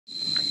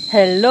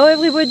Hello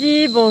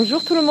everybody,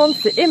 bonjour tout le monde,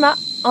 c'est Emma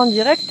en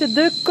direct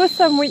de Ko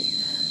Samui.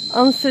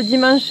 En ce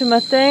dimanche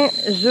matin,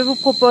 je vous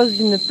propose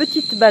une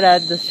petite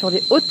balade sur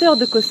les hauteurs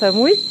de Ko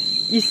Samui,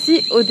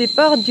 ici au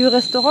départ du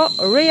restaurant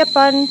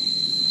Raiyaipan.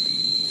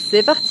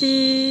 C'est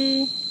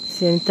parti!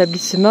 C'est un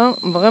établissement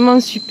vraiment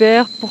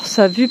super pour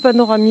sa vue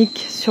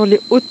panoramique sur les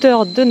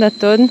hauteurs de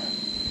Nathon.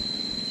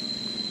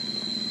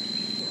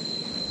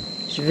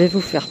 Je vais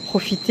vous faire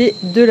profiter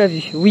de la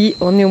vue. Oui,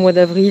 on est au mois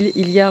d'avril,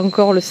 il y a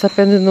encore le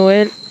sapin de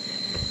Noël.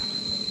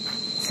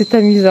 C'est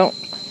amusant.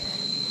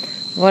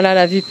 Voilà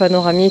la vue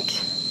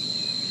panoramique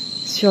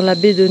sur la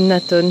baie de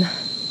Nathon.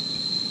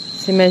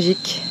 C'est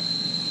magique.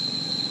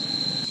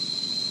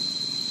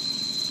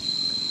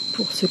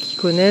 Pour ceux qui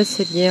connaissent,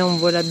 eh bien, on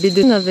voit la baie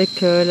de Nathon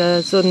avec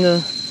la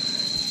zone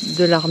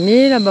de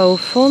l'armée là-bas au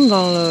fond,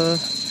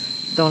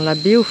 dans la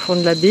baie, au fond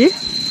de la baie.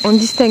 On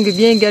distingue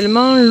bien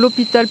également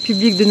l'hôpital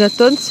public de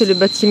Nathon, c'est le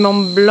bâtiment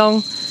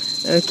blanc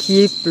qui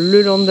est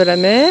le long de la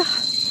mer.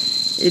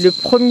 Et le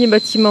premier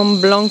bâtiment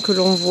blanc que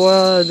l'on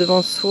voit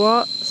devant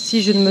soi,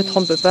 si je ne me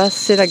trompe pas,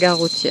 c'est la gare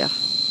routière.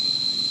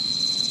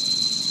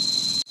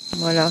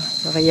 Voilà,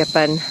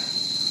 Raiyaipan.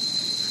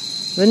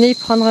 Venez y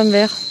prendre un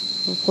verre,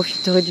 vous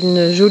profiterez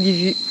d'une jolie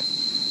vue.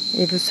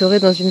 Et vous serez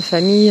dans une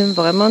famille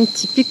vraiment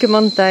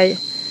typiquement thaï,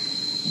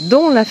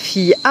 dont la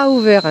fille a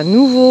ouvert un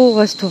nouveau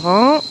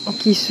restaurant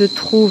qui se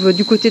trouve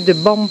du côté de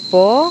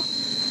Bampor,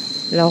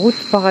 la route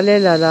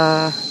parallèle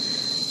à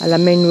la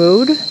main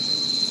road.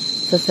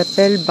 Ça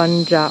s'appelle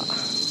Banja.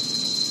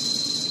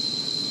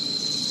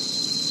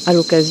 À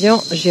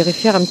l'occasion, j'irai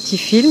faire un petit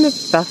film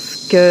parce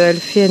qu'elle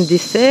fait un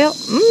dessert.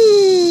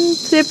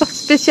 C'est pas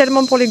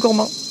spécialement pour les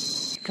gourmands.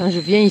 Quand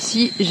je viens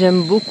ici,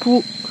 j'aime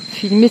beaucoup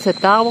filmer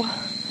cet arbre.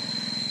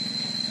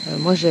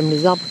 Moi, j'aime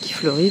les arbres qui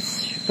fleurissent.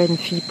 Je suis pas une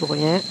fille pour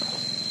rien.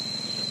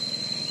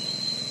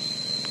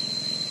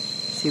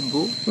 C'est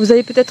beau. Vous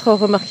avez peut-être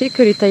remarqué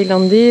que les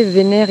Thaïlandais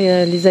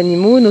vénèrent les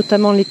animaux,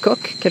 notamment les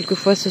coqs.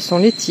 Quelquefois ce sont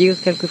les tigres,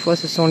 quelquefois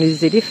ce sont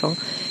les éléphants,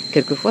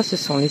 quelquefois ce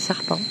sont les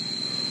serpents.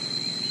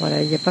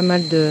 Voilà, il y a pas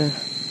mal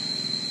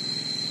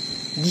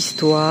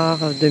d'histoires,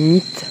 de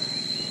mythes,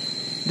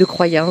 de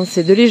croyances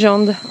et de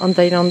légendes en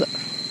Thaïlande.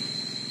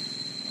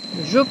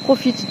 Je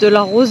profite de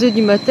la rosée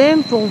du matin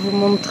pour vous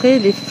montrer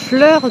les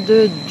fleurs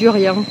de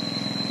durian.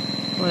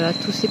 Voilà,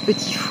 tous ces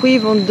petits fruits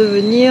vont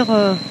devenir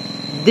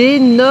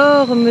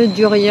d'énormes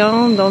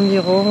durians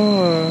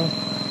d'environ,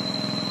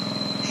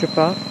 je sais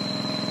pas,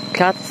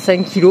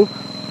 4-5 kilos.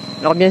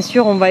 Alors bien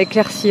sûr, on va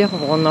éclaircir, on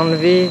va en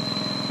enlever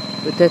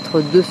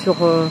peut-être 2 sur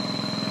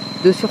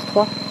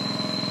 3.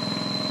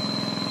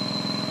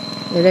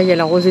 Et là, il y a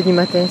la rosée du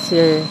matin,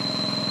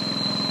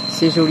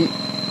 c'est joli.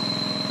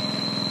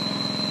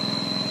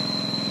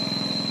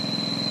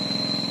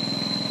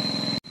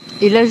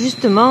 Et là,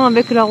 justement,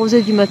 avec la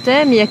rosée du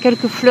matin, il y a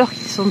quelques fleurs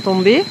qui sont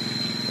tombées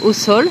au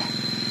sol.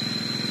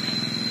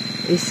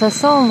 Et ça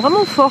sent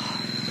vraiment fort,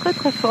 très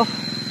très fort.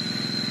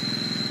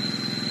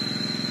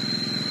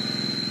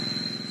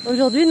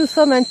 Aujourd'hui, nous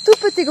sommes un tout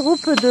petit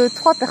groupe de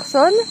 3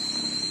 personnes.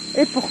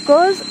 Et pour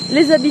cause,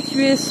 les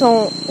habitués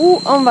sont ou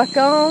en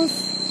vacances,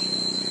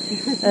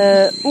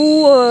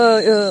 ou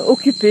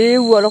occupés,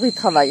 ou alors ils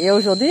travaillent. Et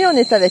aujourd'hui, on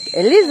est avec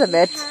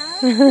Elisabeth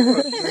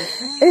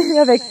et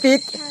avec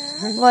Pete.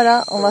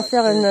 Voilà, on va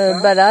faire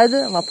une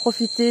balade, on va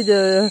profiter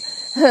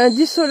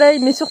du soleil,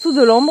 mais surtout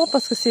de l'ombre,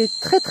 parce que c'est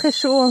très très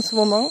chaud en ce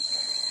moment.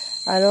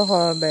 Alors,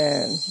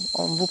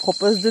 on vous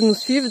propose de nous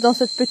suivre dans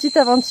cette petite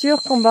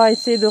aventure qu'on va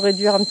essayer de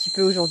réduire un petit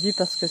peu aujourd'hui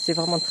parce que c'est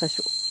vraiment très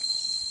chaud.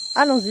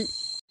 Allons-y.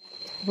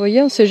 Vous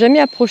voyez, on ne s'est jamais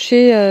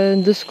approché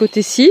de ce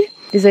côté-ci.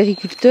 Les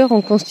agriculteurs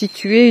ont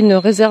constitué une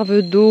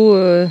réserve d'eau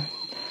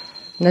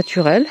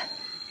naturelle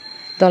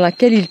dans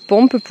laquelle ils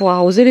pompent pour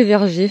arroser les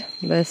vergers.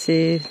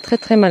 C'est très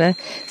très malin.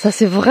 Ça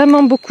s'est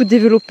vraiment beaucoup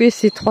développé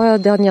ces 3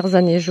 dernières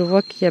années. Je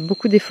vois qu'il y a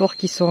beaucoup d'efforts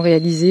qui sont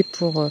réalisés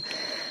pour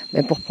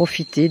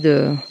profiter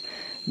de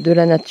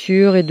la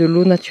nature et de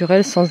l'eau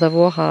naturelle sans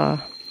avoir à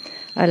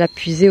la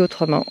puiser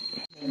autrement.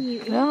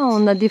 Là,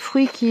 on a des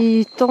fruits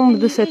qui tombent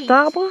de cet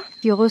arbre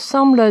qui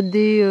ressemblent à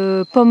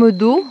des pommes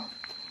d'eau,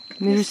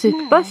 mais je ne sais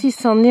pas si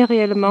c'en est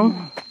réellement.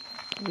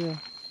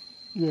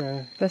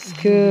 Parce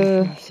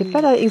que c'est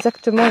pas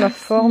exactement la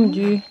forme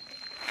du...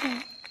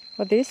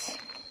 What is?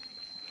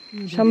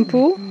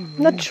 Shampoo?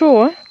 Not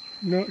sure. Hein?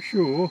 Not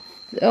sure.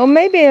 Or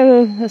maybe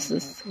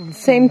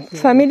same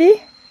family?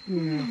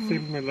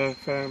 Similar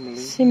family.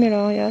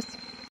 Similar, yes.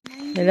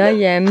 Et là, il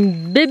y a un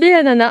bébé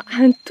ananas,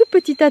 un tout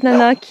petit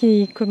ananas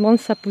qui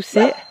commence à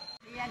pousser.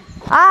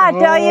 Ah,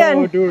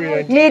 durian!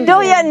 Durian. Les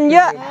durian,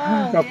 yeah!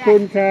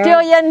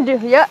 Durian,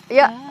 yeah,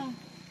 yeah.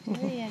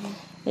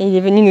 Et il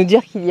est venu nous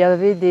dire qu'il y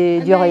avait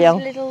des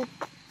durians.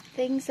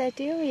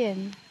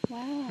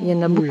 Il y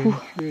en a beaucoup.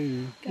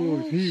 Ils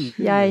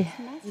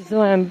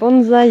ont un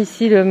bonsaï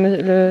ici,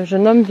 le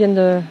jeune homme vient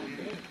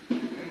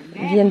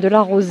de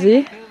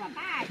l'arroser.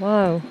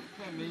 Waouh!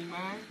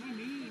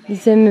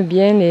 Ils aiment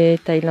bien les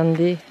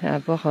Thaïlandais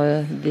avoir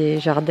des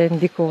jardins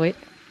décorés.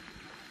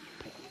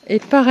 Et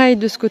pareil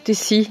de ce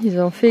côté-ci, ils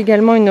ont fait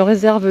également une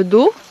réserve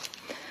d'eau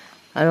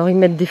Alors ils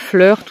mettent des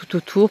fleurs tout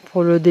autour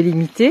pour le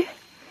délimiter.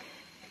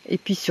 Et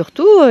puis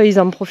surtout, ils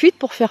en profitent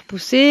pour faire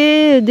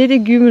pousser des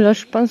légumes. Là,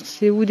 je pense que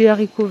c'est ou des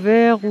haricots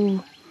verts ou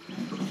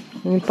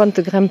une plante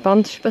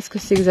grimpante. Je sais pas ce que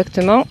c'est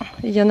exactement.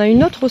 Il y en a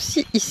une autre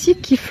aussi ici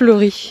qui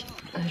fleurit.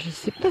 Je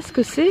sais pas ce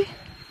que c'est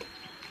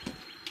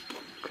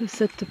que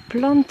cette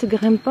plante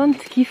grimpante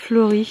qui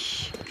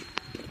fleurit.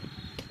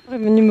 Il est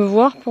venu me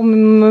voir pour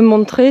me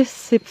montrer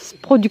ses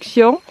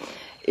productions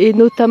et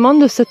notamment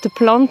de cette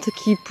plante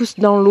qui pousse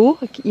dans l'eau.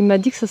 Il m'a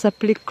dit que ça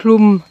s'appelait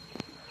clôme.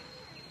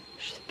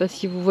 Je sais pas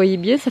si vous voyez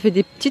bien, ça fait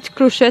des petites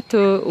clochettes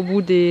au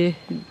bout de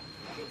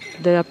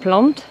la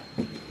plante.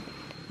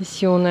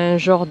 Ici on a un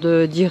genre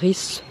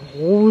d'iris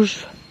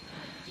rouge,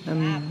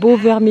 un beau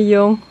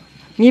vermillon.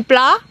 Mi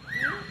plat?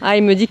 Ah,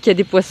 il me dit qu'il y a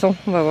des poissons,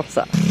 on va voir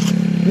ça.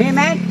 Mais.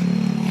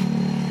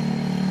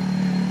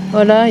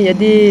 Voilà, il y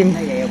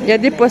a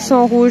des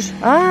poissons rouges.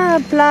 Ah,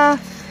 plat.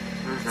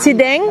 C'est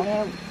dingue.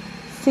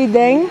 C'est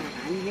dingue.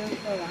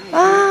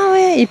 Ah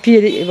ouais. Et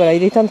puis voilà,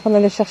 il est en train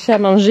d'aller chercher à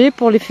manger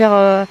pour les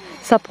faire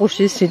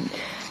s'approcher. C'est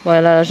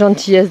voilà la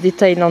gentillesse des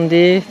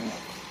Thaïlandais.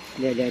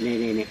 Oh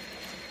my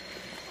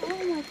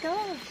gosh.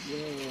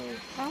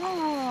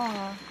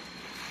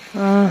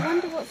 Ah,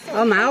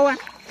 Oh mão à.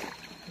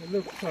 It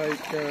looks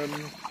like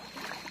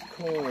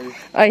koi.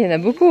 ah, il y en a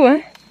beaucoup, hein.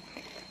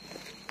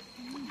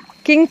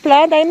 King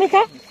plat, Daimeka?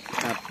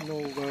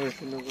 No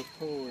version of a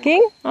koi.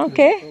 King?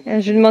 Ok.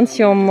 Je lui demande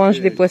si on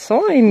mange des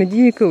poissons et il me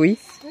dit que oui.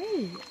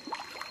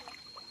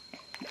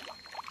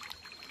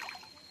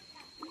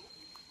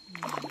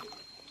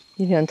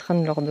 Il est en train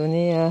de leur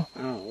donner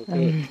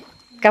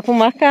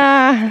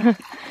kapomaka,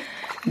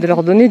 de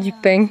leur donner du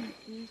pain.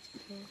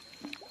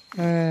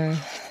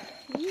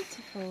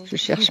 Je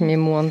cherche mes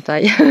mots en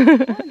thaï.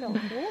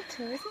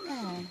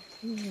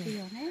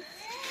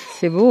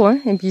 C'est beau, hein?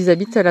 Et puis ils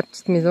habitent à la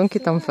petite maison qui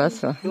est en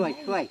face. Là.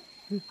 Chuối.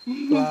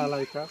 Plaอะไร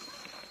ครับ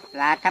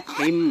Pla tap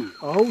tim.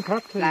 Oh,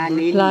 captain. Pla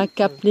nin. Plat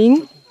capling.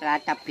 Pla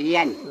tap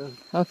pian.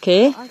 Ok.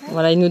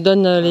 Voilà, ils nous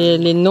donnent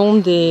les noms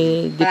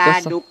des Pla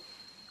poissons. đục.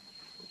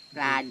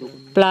 Pla đục.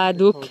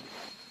 Pladuk.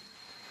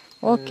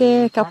 Ok,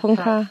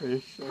 kapongka.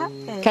 Fish.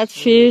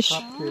 Catfish.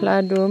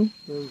 Pladum.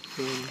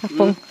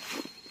 Kapong.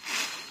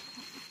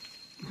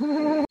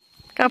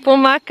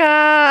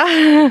 Kapomaka.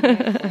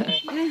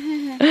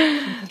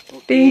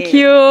 Thank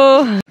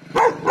you.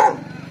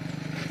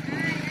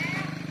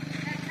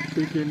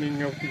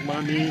 Beginning of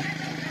money.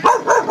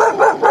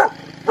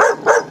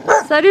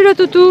 Salut le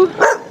toutou.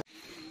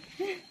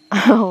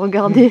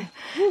 Regardez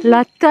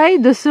la taille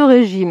de ce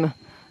régime.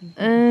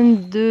 1,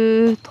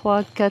 2,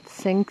 3, 4,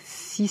 5,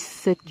 6,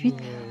 7, 8.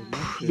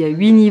 Il y a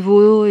 8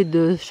 niveaux et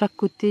de chaque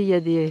côté il y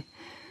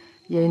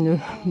a une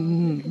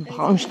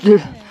branche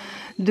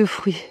de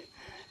fruits.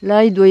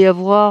 Là il doit y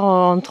avoir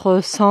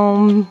entre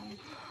 100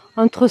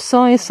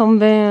 et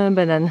 120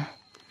 bananes.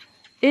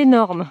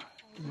 Énorme.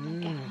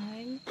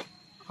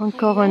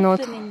 Encore un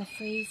autre.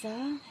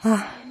 Ah.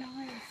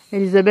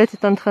 Elisabeth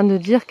est en train de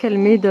dire qu'elle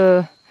met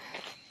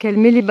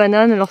les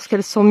bananes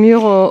lorsqu'elles sont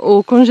mûres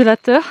au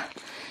congélateur.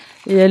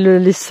 Et elle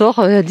les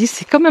sort, elle dit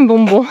c'est comme un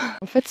bonbon.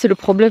 En fait c'est le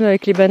problème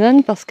avec les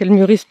bananes parce qu'elles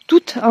mûrissent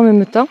toutes en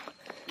même temps.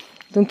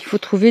 Donc il faut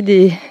trouver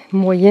des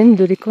moyens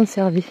de les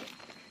conserver.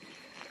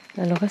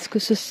 Alors est-ce que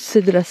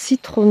c'est de la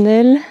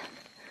citronnelle?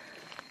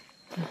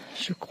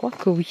 Je crois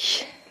que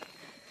oui.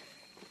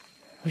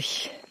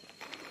 Oui.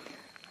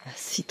 La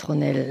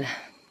citronnelle.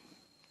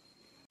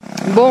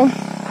 Bon,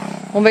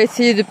 on va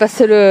essayer de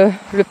passer le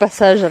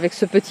passage avec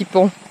ce petit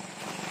pont.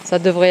 Ça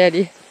devrait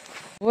aller.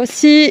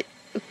 Voici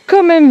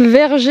comme un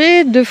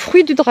verger de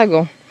fruits du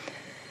dragon.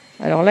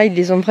 Alors là, ils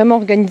les ont vraiment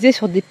organisés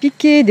sur des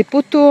piquets, des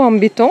poteaux en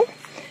béton.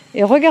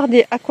 Et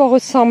regardez à quoi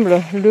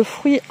ressemble le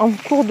fruit en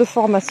cours de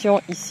formation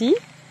ici.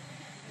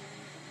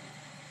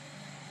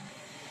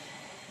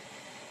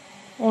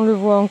 On le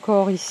voit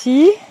encore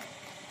ici.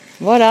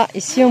 Voilà,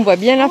 ici on voit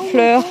bien la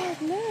fleur.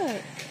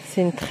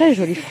 C'est une très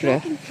jolie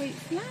fleur.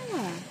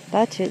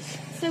 That is.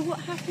 So what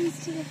happens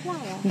to the flower?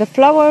 The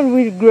flower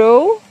will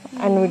grow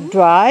and will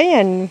dry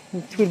and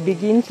it will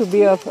begin to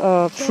be a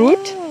fruit.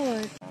 Good.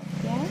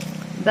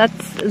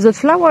 That's the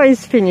flower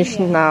is finished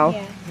now.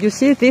 yeah. You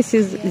see, this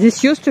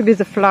used to be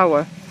the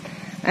flower,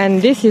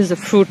 and this is the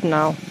fruit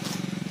now.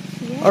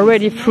 Yeah,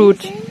 Already it's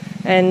fruit, amazing.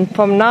 and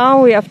from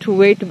now we have to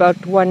wait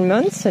about 1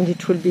 month and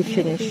it will be It'll be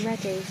finished.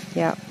 ready.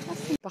 Yeah.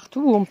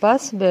 Partout où on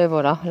passe, ben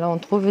voilà, là on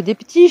trouve des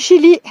petits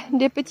chilis,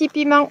 des petits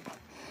piments.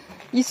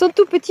 Ils sont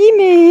tout petits,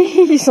 mais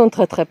ils sont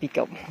très très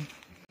piquants.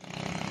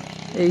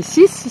 Et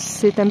ici,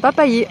 c'est un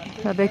papayer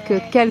avec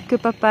quelques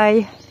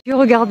papayes. Puis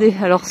regardez,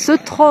 alors ce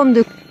tronc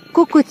de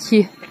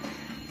cocotier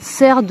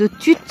sert de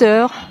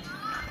tuteur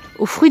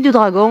aux fruits du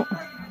dragon.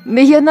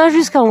 Mais il y en a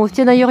jusqu'en haut.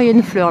 Tiens, d'ailleurs, il y a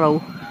une fleur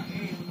là-haut.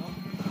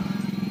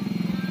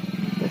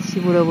 Si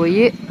vous la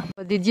voyez,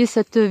 on va dédier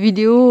cette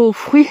vidéo aux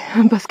fruits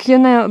parce qu'il y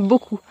en a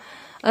beaucoup.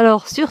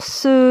 Alors, sur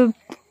ce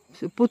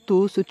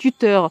poteau, ce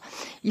tuteur,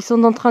 ils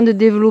sont en train de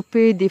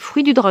développer des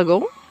fruits du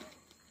dragon.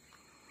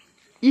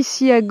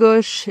 Ici à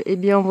gauche, eh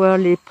bien, on voit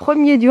les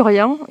premiers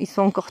durians. Ils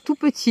sont encore tout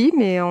petits,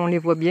 mais on les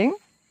voit bien.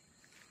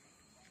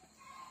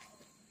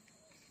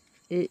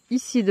 Et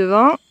ici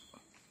devant,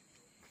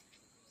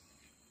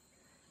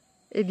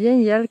 eh bien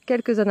il y a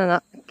quelques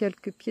ananas,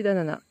 quelques pieds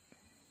d'ananas.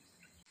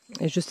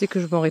 Et je sais que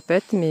je me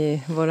répète, mais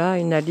voilà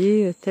une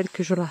allée telle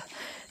que je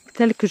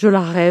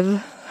la rêve.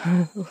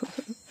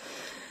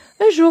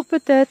 Un jour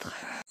peut-être.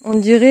 On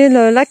dirait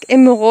le lac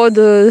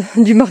émeraude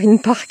du Marine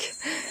Park.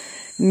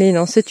 Mais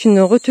non, c'est une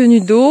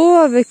retenue d'eau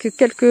avec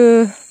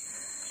quelques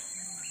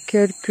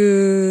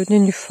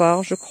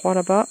nénuphars, je crois,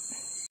 là-bas.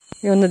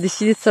 Et on a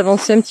décidé de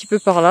s'avancer un petit peu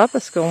par là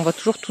parce qu'on va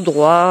toujours tout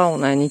droit.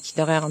 On a un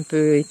itinéraire un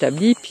peu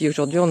établi. Puis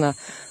aujourd'hui, on a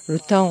le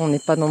temps, on n'est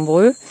pas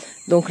nombreux.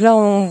 Donc là,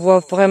 on voit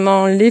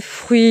vraiment les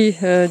fruits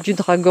du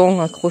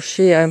dragon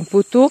accrochés à un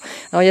poteau.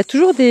 Alors, il y a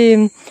toujours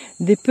des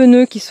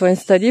pneus qui sont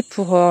installés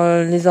pour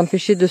les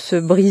empêcher de se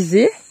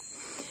briser.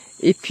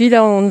 Et puis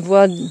là, on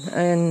voit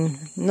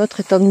une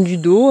autre étendue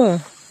d'eau,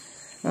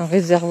 un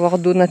réservoir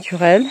d'eau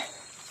naturelle.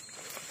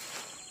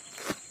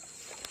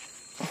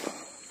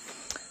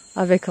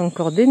 Avec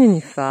encore des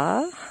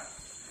nénuphars.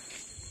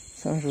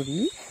 Ils sont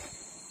jolis.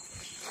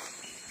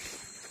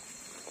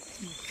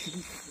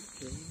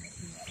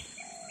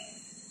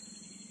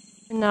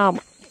 Un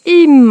arbre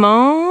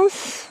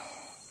immense.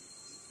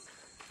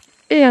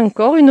 Et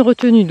encore une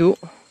retenue d'eau.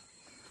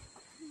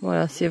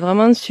 Voilà, c'est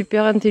vraiment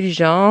super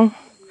intelligent.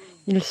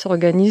 Ils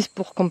s'organisent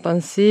pour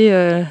compenser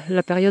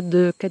la période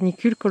de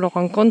canicule que l'on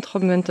rencontre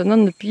maintenant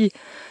depuis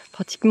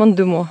pratiquement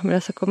 2 mois. Mais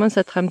là, ça commence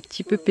à être un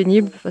petit peu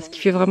pénible parce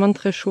qu'il fait vraiment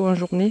très chaud en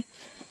journée.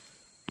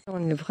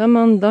 On est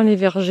vraiment dans les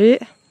vergers.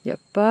 Il n'y a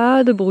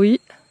pas de bruit.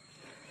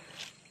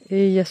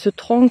 Et il y a ce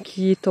tronc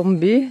qui est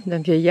tombé d'un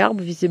vieil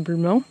arbre,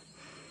 visiblement.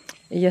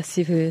 Et il y a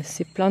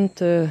ces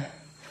plantes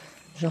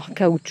genre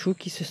caoutchouc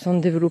qui se sont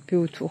développées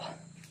autour.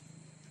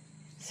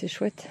 C'est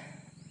chouette.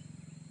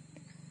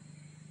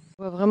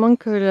 On voit vraiment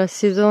que la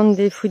saison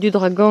des fruits du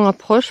dragon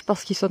approche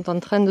parce qu'ils sont en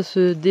train de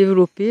se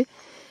développer.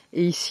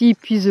 Et ici, ils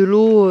puisent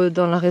l'eau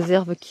dans la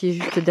réserve qui est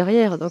juste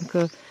derrière. Donc,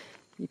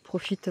 ils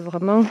profitent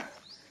vraiment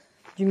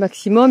du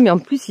maximum. Et en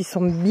plus, ils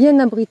sont bien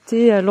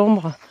abrités à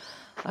l'ombre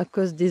à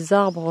cause des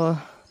arbres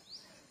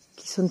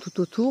qui sont tout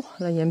autour.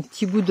 Là, il y a un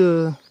petit bout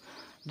de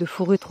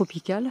forêt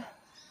tropicale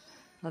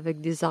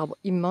avec des arbres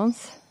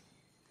immenses.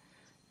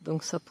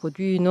 Donc, ça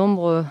produit une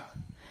ombre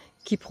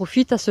qui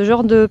profite à ce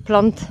genre de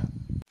plantes.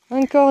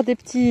 Encore des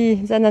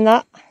petits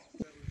ananas.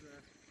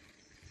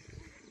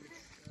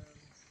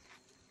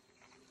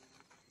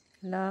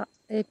 Là,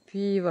 et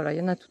puis voilà, il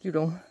y en a tout du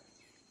long.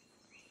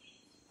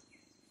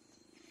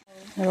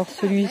 Alors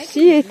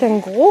celui-ci est un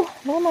gros,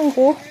 vraiment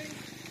gros.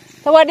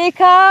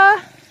 Sawadika!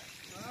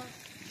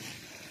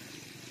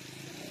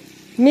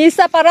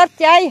 Misa parat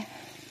yai!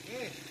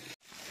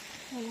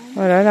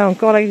 Voilà, là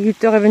encore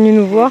l'agriculteur est venu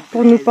nous voir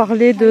pour nous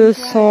parler de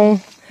son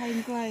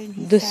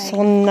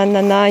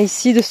ananas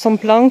ici, de son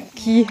plant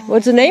qui...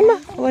 What's the name?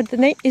 What's the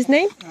name? His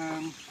name?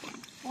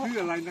 ชื่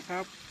ออะไรนะครั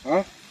บ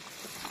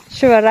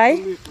ชื่ออะไร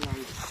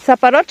สับ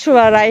ปะรดชื่อ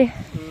อะไร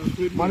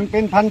มันเป็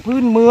นพันธุ์พื้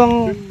นเมือง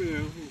พื้นเมือ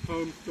งโฮ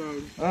มสโต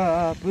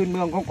น พื้นเมื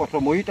องของเกาะส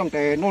มุยตั้งแ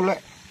ต่นู่นแหละ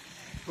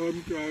โฮมส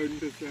โต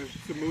น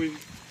สมุย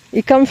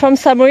Il come from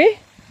Samui?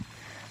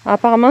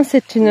 Apparemment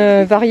c'est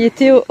une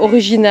variété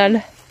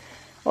originale.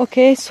 Ok,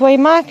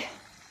 Swaimak.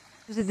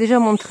 Je vous ai déjà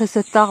montré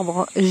cet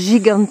arbre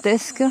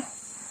gigantesque.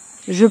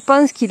 Je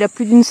pense qu'il a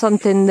plus d'une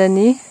centaine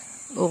d'années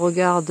au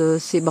regard de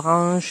ses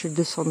branches et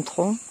de son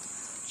tronc.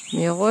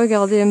 Mais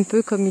regardez un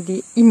peu comme il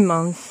est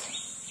immense.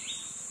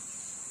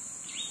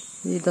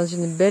 Il est dans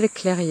une belle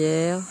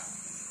clairière.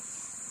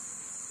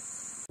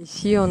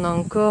 Ici on a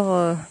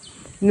encore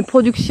une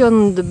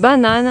production de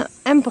bananes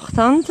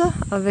importante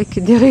avec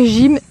des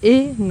régimes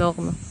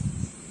énormes.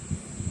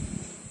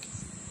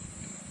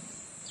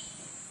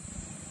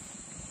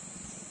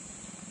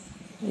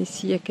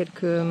 Ici il y a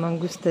quelques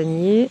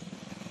mangoustaniers.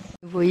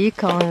 Vous voyez,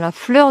 quand la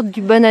fleur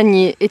du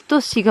bananier est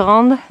aussi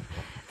grande,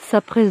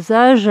 ça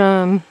présage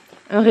un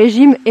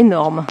régime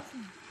énorme.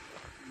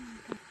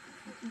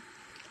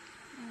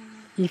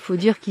 Il faut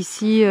dire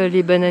qu'ici,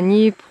 les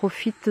bananiers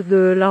profitent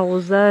de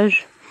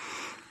l'arrosage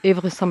et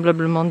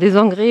vraisemblablement des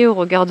engrais au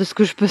regard de ce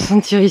que je peux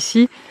sentir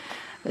ici,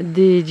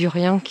 des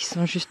durians qui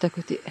sont juste à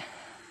côté.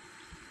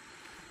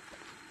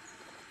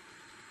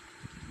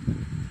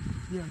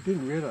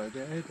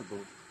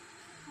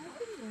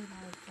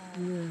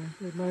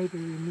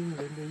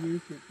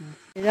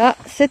 Et là,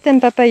 c'est un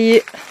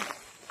papayer.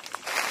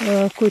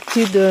 À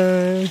côté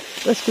de... Je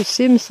sais pas ce que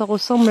c'est, mais ça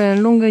ressemble à un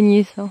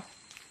longanier, ça.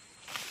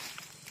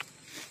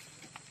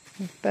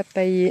 Un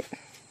papayer.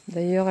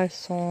 D'ailleurs, elles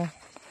sont...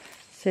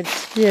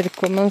 Celle-ci, elle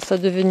commence à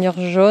devenir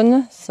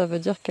jaune. Ça veut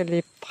dire qu'elle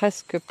est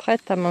presque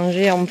prête à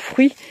manger en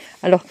fruits.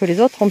 Alors que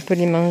les autres, on peut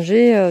les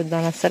manger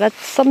dans la salade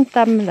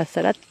somtam, la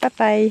salade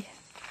papaye.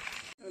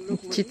 Une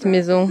petite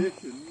maison.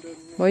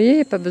 Vous voyez, il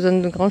n'y a pas besoin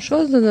de grand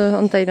chose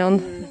en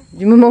Thaïlande.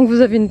 Du moment que vous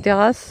avez une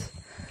terrasse.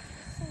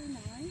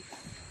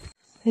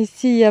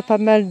 Ici, il y a pas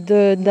mal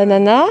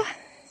d'ananas.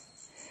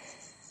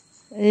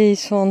 Et ils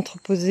sont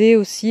entreposés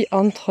aussi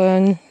entre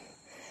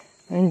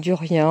un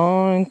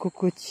durian, un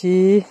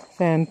cocotier,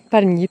 enfin un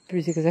palmier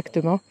plus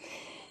exactement.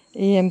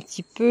 Et un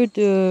petit peu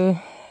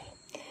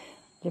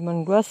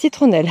Lemongrass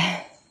citronnelle.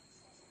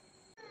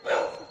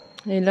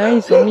 Et là,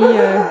 ils ont mis,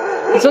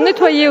 ils ont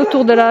nettoyé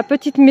autour de la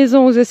petite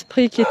maison aux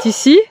esprits qui est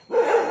ici.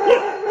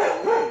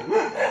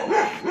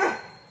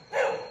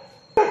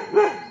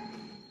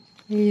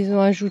 Et ils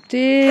ont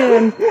ajouté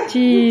un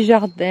petit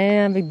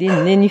jardin avec des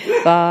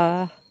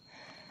nénuphars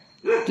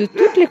de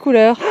toutes les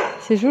couleurs.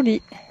 C'est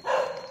joli.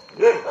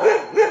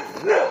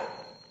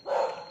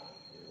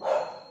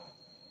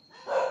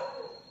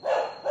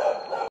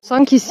 On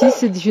sent qu'ici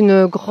c'est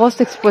une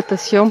grosse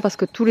exploitation parce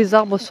que tous les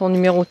arbres sont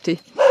numérotés.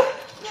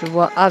 Je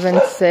vois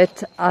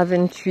A27,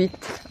 A28,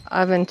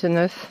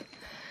 A29.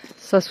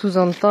 Ça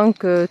sous-entend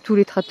que tous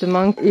les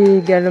traitements et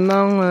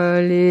également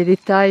les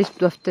tailles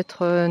doivent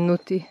être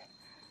notés,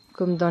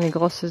 comme dans les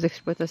grosses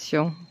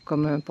exploitations,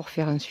 comme pour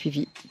faire un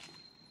suivi.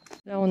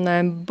 Là on a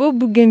un beau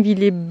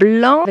bougainvillier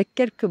blanc avec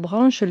quelques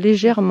branches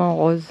légèrement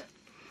roses.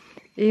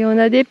 Et on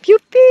a des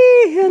pioupis,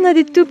 on a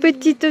des tout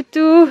petits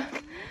toutous.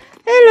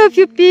 Hello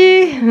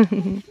pioupi.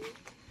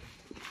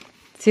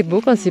 C'est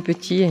beau quand c'est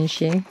petit un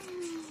chien.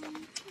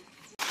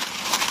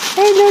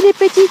 Hello les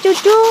petits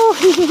toutous.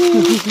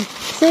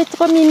 C'est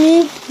trop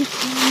mimi.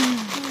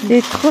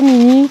 C'est trop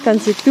mimi quand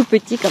c'est tout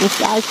petit comme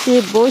ça.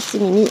 C'est beau, c'est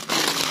mimi.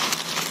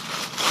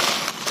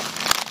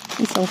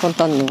 Ils sont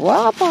contents de nous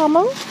voir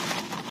apparemment.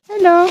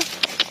 Hello.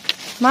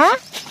 Ma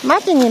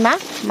tenez ma.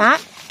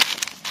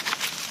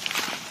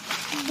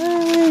 Ah,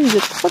 vous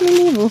êtes trop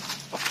mimi vous.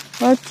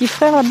 Oh, le petit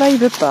frère là-bas il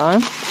veut pas. Hein.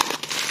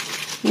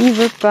 Il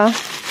veut pas.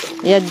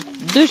 Il y a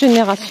 2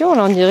 générations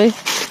là on dirait.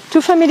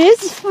 2 families?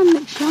 This one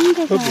looks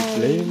younger though.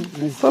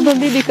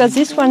 Probably because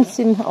this one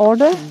seems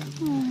older.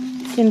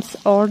 Seems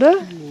older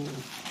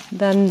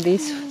than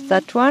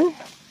that one.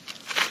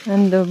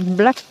 And the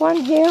black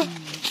one here.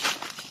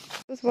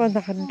 This one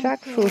are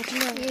jackfruit.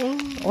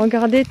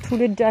 Regardez tous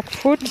les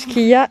jackfruits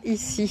qu'il y a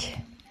ici.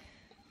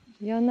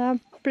 Il y en a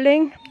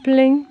plein.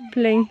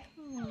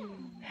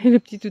 Et le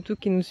petit toutou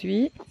qui nous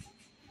suit.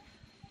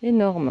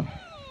 Énorme.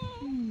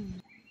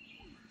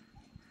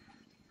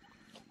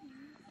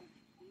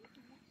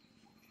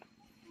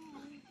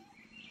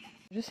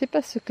 Je sais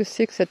pas ce que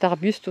c'est que cet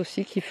arbuste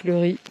aussi qui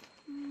fleurit.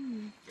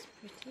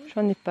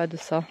 J'en ai pas de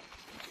ça.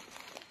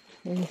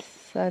 Et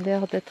ça a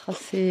l'air d'être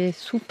assez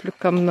souple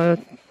comme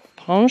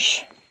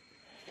branche.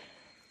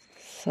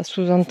 Ça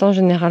sous-entend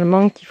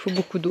généralement qu'il faut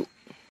beaucoup d'eau.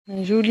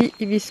 Un joli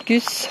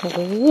hibiscus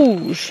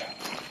rouge.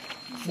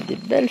 Des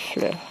belles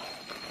fleurs.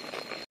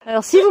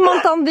 Alors si vous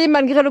m'entendez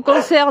malgré le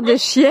concert des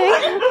chiens,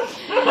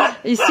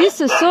 ici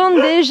ce sont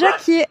des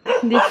jacquiers,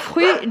 des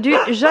fruits du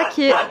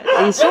jacquier.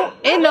 Et ils sont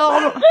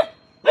énormes.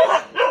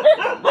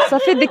 Ça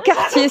fait des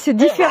quartiers, c'est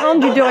différent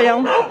du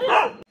durian.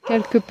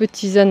 Quelques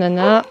petits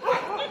ananas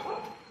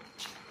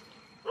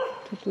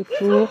tout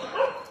autour.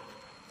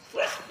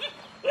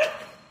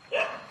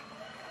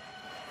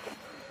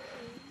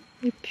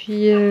 Et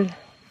puis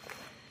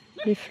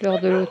les fleurs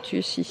de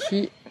lotus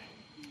ici.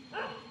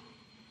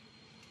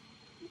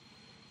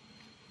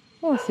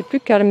 Oh, c'est plus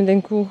calme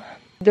d'un coup.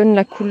 Il donne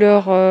la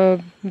couleur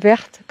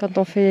verte quand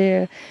on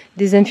fait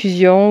des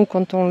infusions ou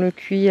quand on le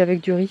cuit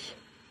avec du riz.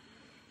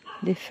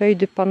 Des feuilles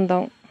de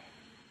pandan.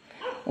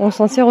 On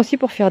s'en sert aussi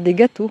pour faire des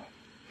gâteaux.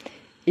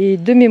 Et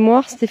de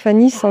mémoire,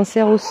 Stéphanie s'en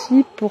sert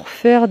aussi pour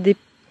faire des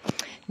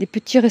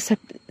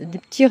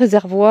petits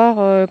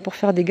réservoirs pour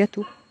faire des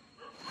gâteaux.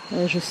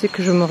 Je sais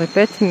que je me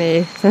répète,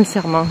 mais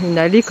sincèrement, une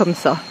allée comme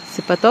ça,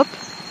 c'est pas top.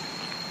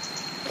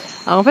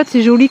 Alors en fait,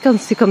 c'est joli quand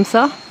c'est comme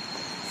ça.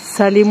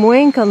 Ça l'est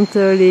moins quand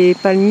les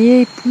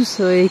palmiers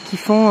poussent et qui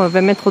font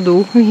 20 mètres de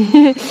haut.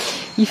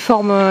 Ils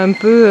forment un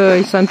peu,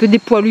 ils sont un peu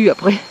dépoilus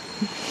après.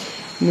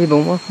 Mais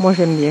bon, moi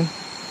j'aime bien.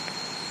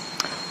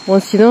 Bon,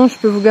 sinon, je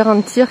peux vous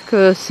garantir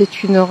que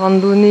c'est une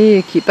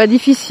randonnée qui est pas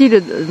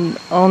difficile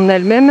en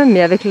elle-même,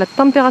 mais avec la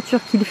température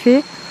qu'il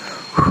fait,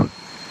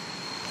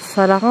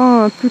 ça la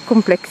rend plus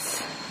complexe.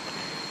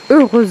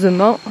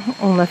 Heureusement,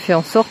 on a fait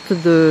en sorte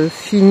de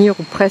finir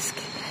ou presque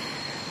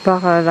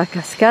par la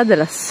cascade,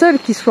 la seule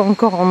qui soit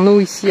encore en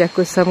eau ici à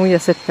Ko Samui à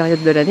cette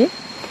période de l'année.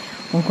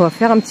 Donc on va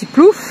faire un petit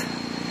plouf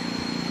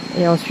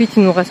et ensuite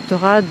il nous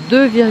restera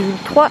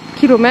 2,3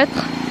 km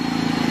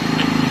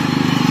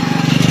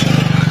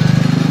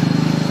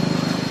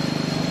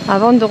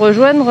avant de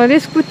rejoindre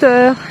les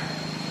scooters.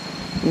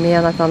 Mais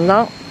en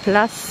attendant,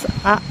 place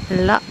à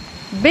la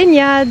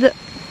baignade.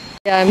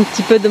 Il y a un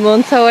petit peu de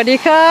monde,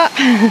 sawadeka.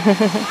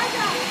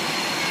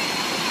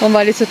 On va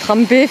aller se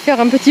tremper, faire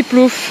un petit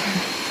plouf.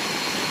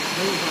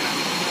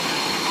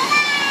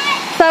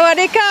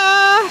 Sawadeka,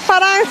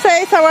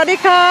 français,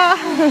 sawadeka.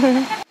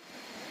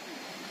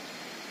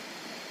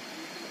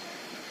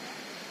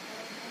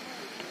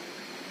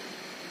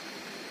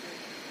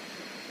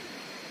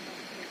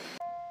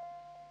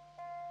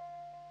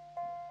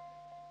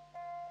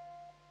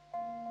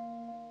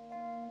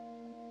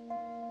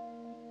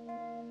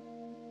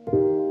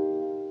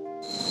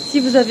 Si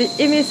vous avez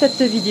aimé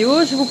cette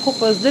vidéo, je vous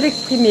propose de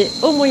l'exprimer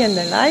au moyen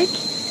d'un like,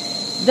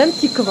 d'un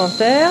petit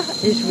commentaire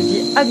et je vous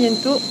dis à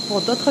bientôt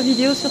pour d'autres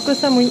vidéos sur Ko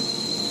Samui.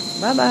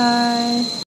 Bye bye.